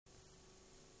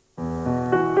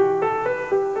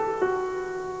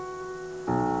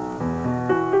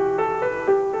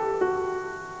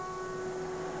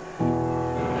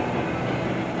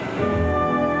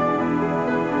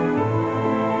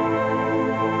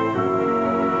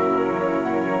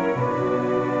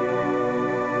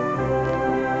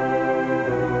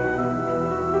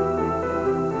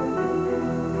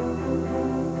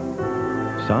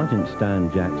Sergeant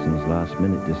Stan Jackson's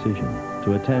last-minute decision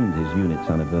to attend his unit's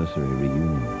anniversary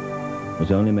reunion was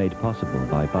only made possible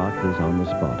by Barclays'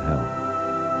 on-the-spot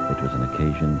help. It was an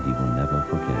occasion he will never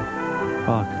forget.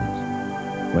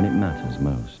 Barclays, when it matters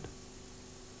most.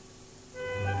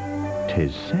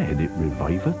 'Tis said it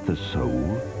reviveth the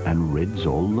soul and rids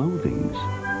all loathings.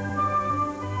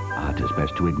 Tis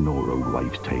best to ignore old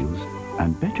wives' tales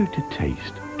and better to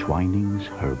taste Twinings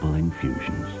herbal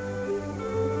infusions.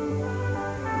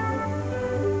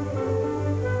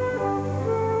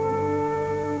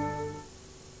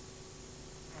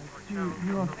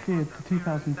 You are cleared for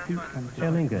 2,000 feet.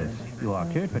 Lingus, you are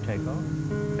cleared for takeoff.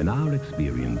 In our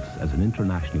experience as an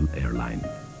international airline,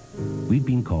 we've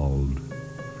been called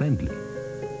friendly.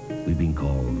 We've been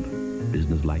called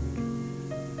businesslike.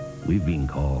 We've been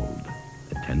called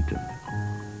attentive.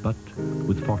 But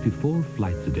with 44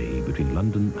 flights a day between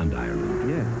London and Ireland...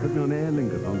 Yes, put me on Aer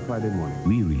Lingus on Friday morning.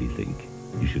 We really think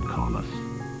you should call us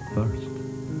first.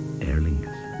 Aer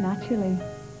Lingus. Naturally.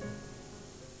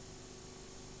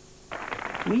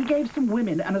 We gave some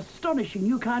women an astonishing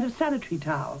new kind of sanitary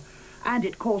towel, and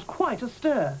it caused quite a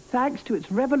stir. Thanks to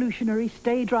its revolutionary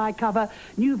stay-dry cover,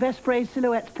 new Vespre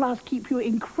Silhouettes Plus keep you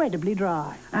incredibly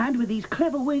dry. And with these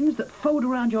clever wings that fold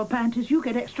around your panties, you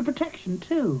get extra protection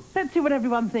too. Let's see what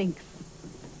everyone thinks.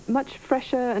 Much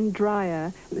fresher and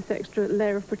drier. This extra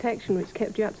layer of protection which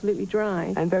kept you absolutely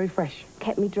dry. And very fresh.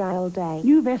 Kept me dry all day.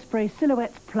 New Vespre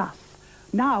Silhouettes Plus.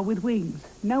 Now with wings.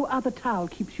 No other towel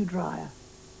keeps you drier.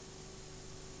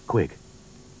 Quick,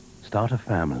 start a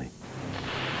family.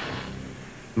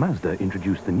 Mazda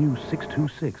introduced the new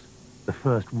 626, the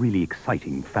first really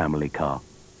exciting family car.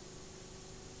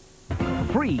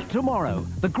 Free tomorrow,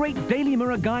 the great Daily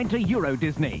Mirror guide to Euro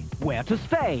Disney. Where to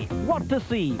stay, what to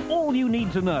see, all you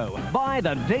need to know. Buy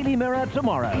the Daily Mirror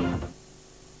tomorrow.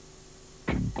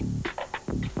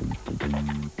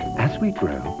 As we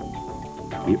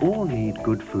grow, we all need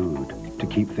good food to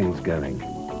keep things going.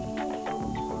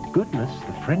 Goodness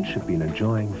the French have been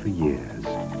enjoying for years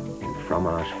in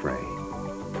fromage frais.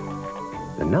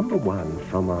 The #1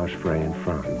 fromage frais in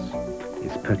France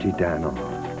is Petit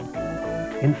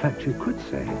Danone. In fact, you could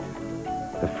say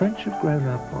the French have grown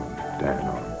up on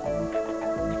Danone.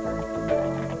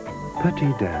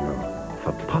 Petit Danone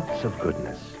for pots of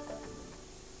goodness.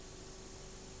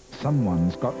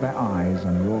 Someone's got their eyes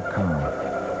on your car.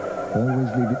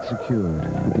 Always leave it secured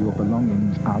with your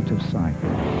belongings out of sight.